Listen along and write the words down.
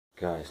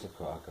Guys, look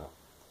what I got.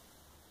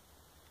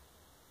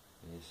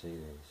 Can you see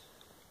these?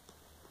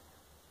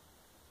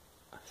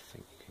 I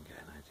think you can get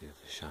an idea of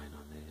the shine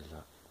on these,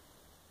 look.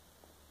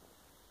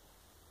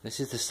 This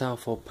is the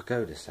Southord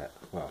Pagoda set.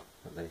 Well,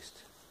 at least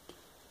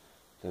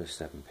those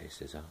 7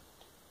 pieces are.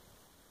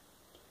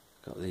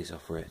 Got these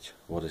off Rich,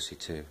 Odyssey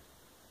 2.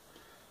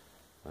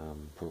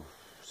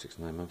 6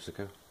 or 9 months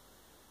ago.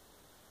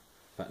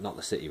 But not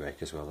the City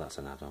Rake as well, that's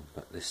an add-on,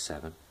 but this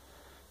 7.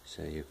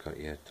 So you've got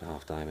your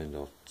half diamond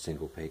or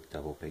single peak,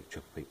 double peak,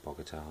 triple peak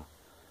Bogota.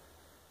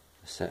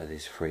 A set of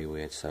these 3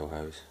 weird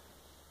Sohos.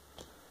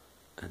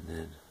 And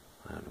then,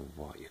 I don't know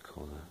what you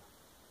call that.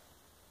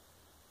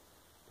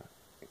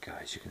 But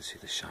guys, you can see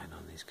the shine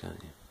on these,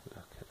 can't you?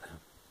 Look at them.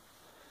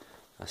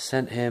 I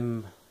sent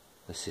him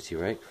the City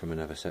Rake from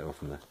another set, or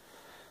from the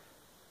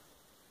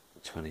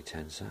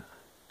 2010 set.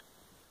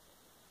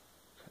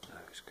 Look at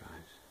those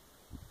guys.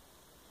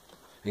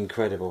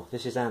 Incredible.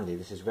 This is Andy,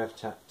 this is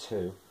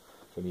revtat2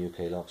 from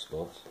UK Log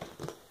Sports.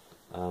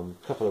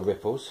 Couple of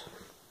ripples.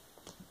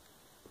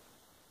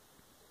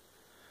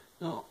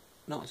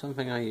 Not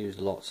something I use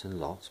lots and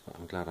lots, but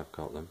I'm glad I've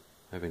got them.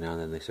 Every now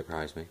and then they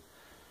surprise me.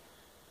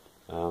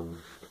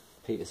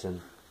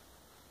 Peterson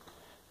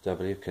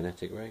W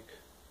Kinetic Rake.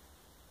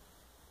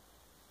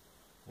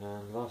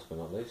 And last but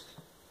not least,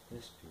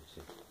 this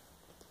beauty.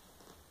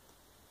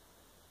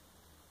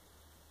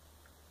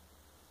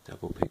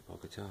 Double peak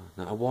Bogota.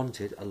 Now I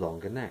wanted a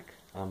longer neck.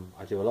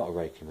 I do a lot of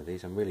raking with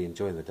these. I'm really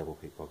enjoying the double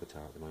peak Bogota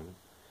at the moment.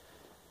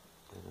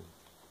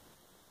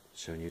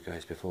 Shown you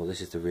guys before. This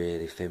is the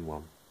really thin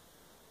one.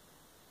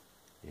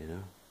 You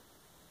know,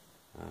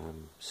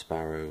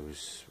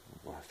 sparrows.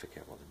 Well, I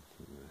forget what the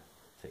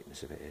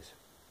thickness of it is,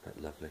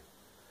 but lovely.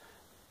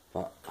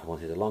 But I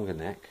wanted a longer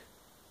neck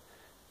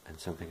and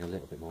something a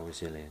little bit more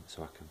resilient,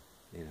 so I can,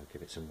 you know,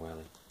 give it some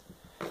whirling.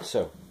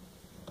 So,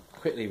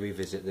 quickly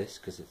revisit this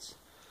because it's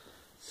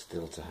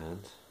still to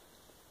hand.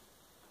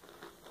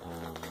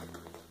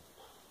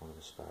 One of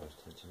the sparrows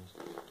tensioners.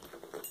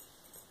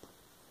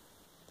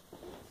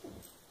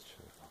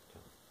 Show it up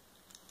down.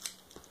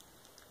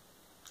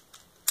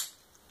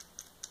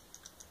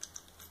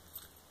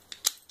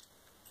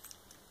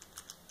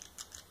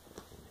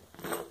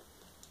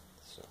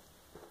 So,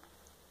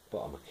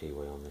 bottom of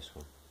keyway on this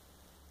one.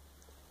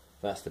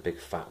 That's the big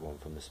fat one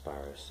from the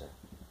sparrow set.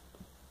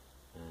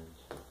 And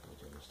I'm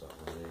going to start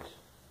one of these.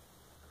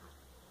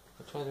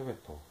 I'll try the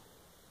ripple.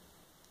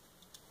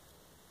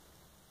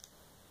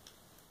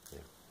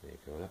 Yeah, there you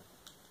go, look.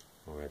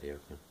 Already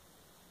open.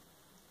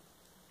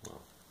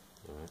 Well,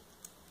 alright.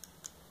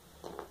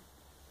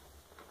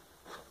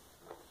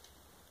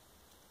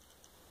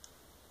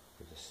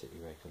 Give the City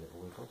Rake a little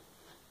wiggle.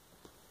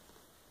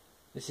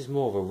 This is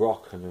more of a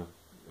rock and a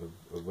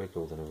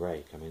wiggle than a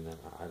rake. I mean,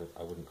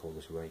 I wouldn't call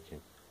this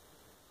raking.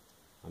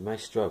 I may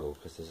struggle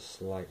because there's a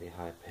slightly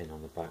higher pin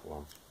on the back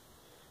one.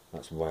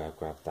 That's why I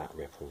grabbed that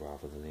ripple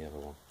rather than the other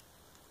one.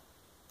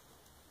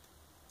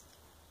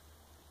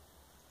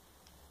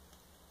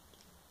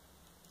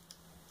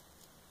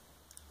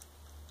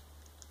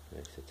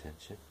 Release the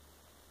tension.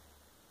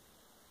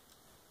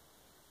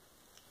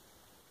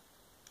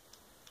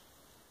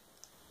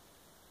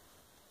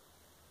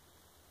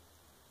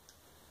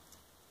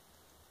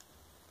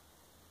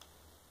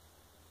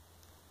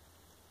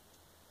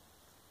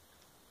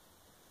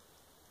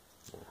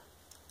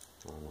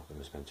 Well, I'm not going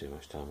to spend too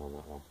much time on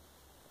that one.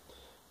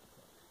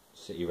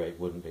 City Rake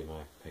wouldn't be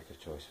my pick of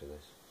choice for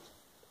this.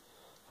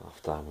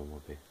 Half diamond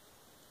would be.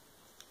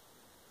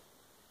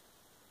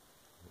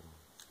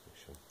 Not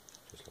sure.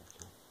 Just like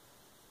that.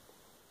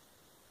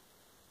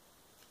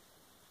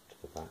 To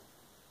the back.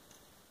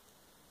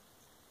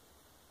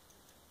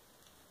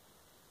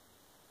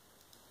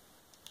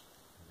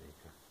 There you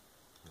go.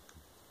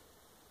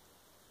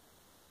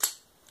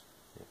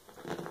 Yep.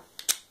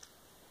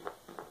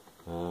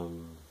 A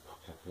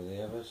couple of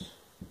the others.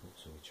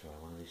 So we try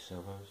one of these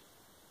Sohos.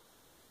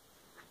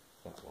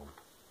 That one.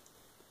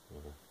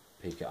 With a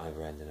peak at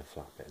either end and a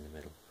flat bit in the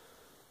middle.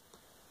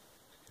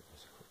 Let's give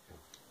this a quick go.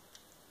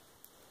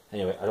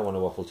 Anyway, I don't want to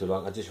waffle too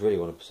long. I just really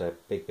want to say a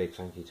big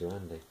thank you to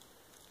Andy.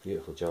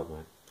 Beautiful job,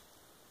 mate.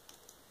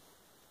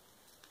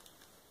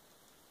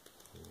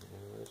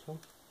 This one.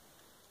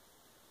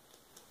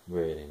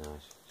 Really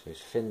nice. So he's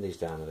thinned these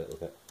down a little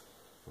bit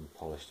and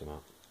polished them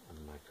up.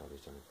 And my God,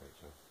 he's done a great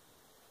job.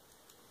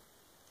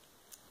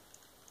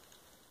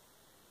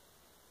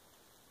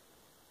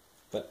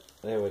 But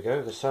there we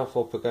go, the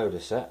Southord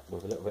Pagoda set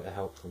with a little bit of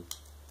help from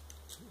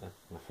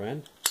my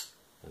friend.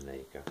 And there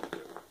you go.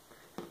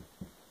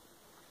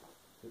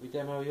 Did we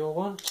demo your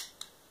one?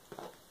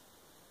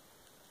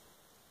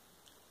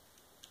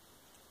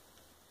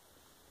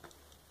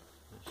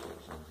 Actually,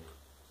 it's Andy.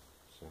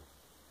 So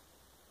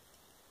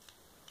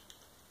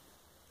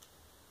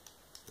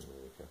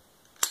there we go.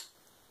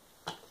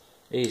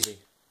 Easy.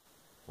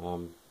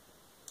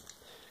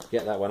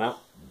 Get that one out.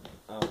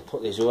 I'll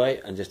put these away,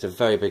 and just a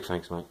very big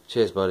thanks, mate.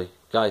 Cheers, buddy.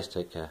 Guys,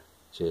 take care.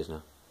 Cheers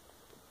now.